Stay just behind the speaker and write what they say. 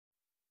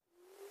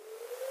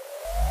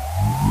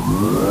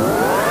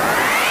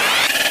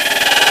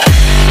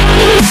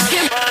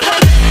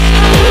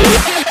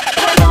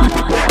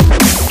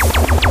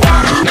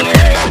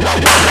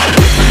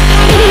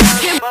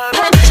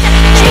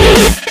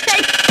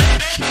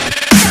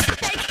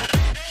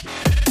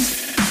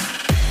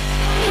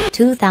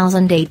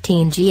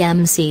2018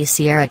 GMC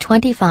Sierra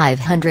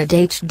 2500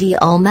 HD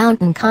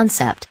all-mountain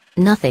concept,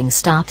 nothing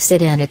stops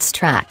it in its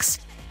tracks.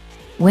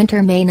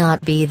 Winter may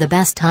not be the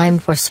best time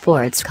for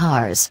sports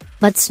cars,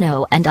 but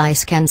snow and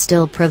ice can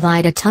still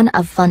provide a ton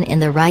of fun in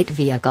the right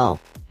vehicle.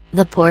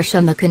 The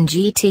Porsche Macan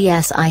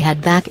GTS I had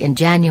back in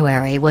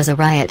January was a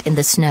riot in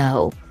the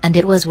snow, and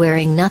it was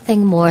wearing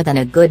nothing more than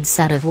a good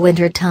set of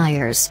winter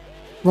tires.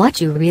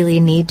 What you really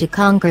need to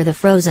conquer the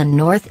frozen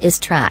north is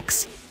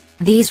tracks.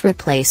 These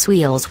replace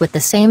wheels with the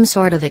same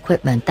sort of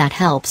equipment that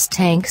helps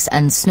tanks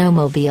and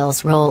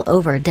snowmobiles roll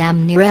over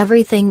damn near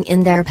everything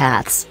in their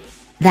paths.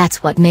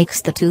 That's what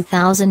makes the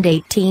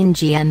 2018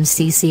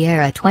 GMC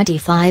Sierra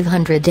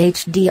 2500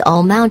 HD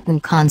all-mountain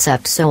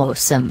concept so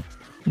awesome.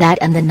 That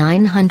and the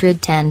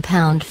 910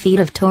 pound-feet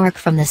of torque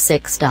from the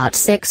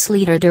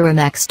 6.6-liter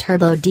Duramax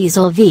turbo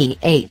diesel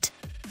V8.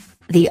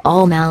 The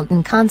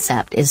all-mountain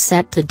concept is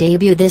set to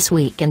debut this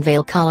week in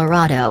Vail,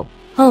 Colorado,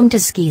 home to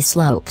ski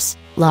slopes,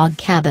 log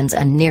cabins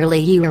and nearly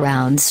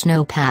year-round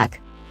snowpack.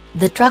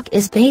 The truck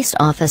is based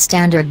off a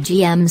standard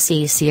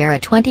GMC Sierra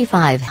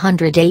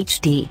 2500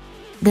 HD.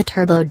 The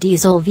turbo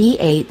diesel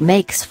V8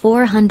 makes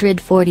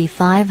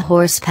 445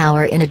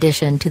 horsepower in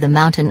addition to the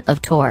mountain of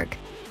torque.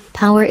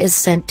 Power is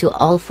sent to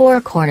all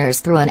four corners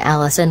through an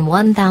Allison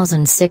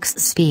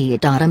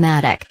 1006-speed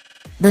automatic.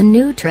 The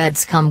new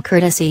treads come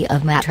courtesy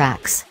of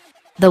Mattracks.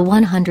 The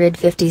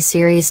 150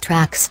 series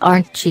tracks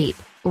aren't cheap,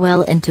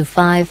 well into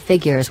 5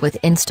 figures with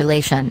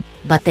installation,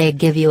 but they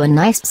give you a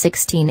nice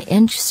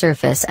 16-inch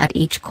surface at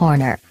each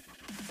corner.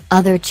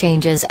 Other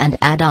changes and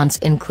add-ons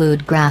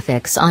include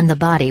graphics on the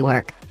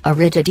bodywork, a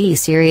rigid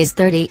E-Series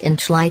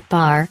 30-inch light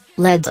bar,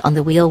 LEDs on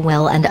the wheel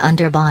well and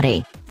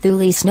underbody,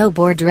 Thule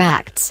snowboard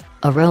racks,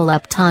 a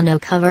roll-up tonneau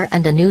cover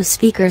and a new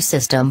speaker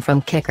system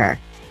from Kicker.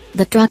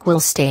 The truck will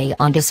stay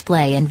on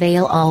display in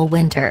Vail all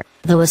winter,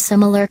 though a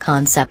similar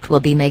concept will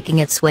be making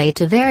its way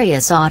to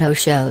various auto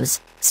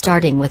shows,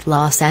 starting with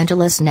Los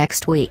Angeles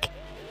next week.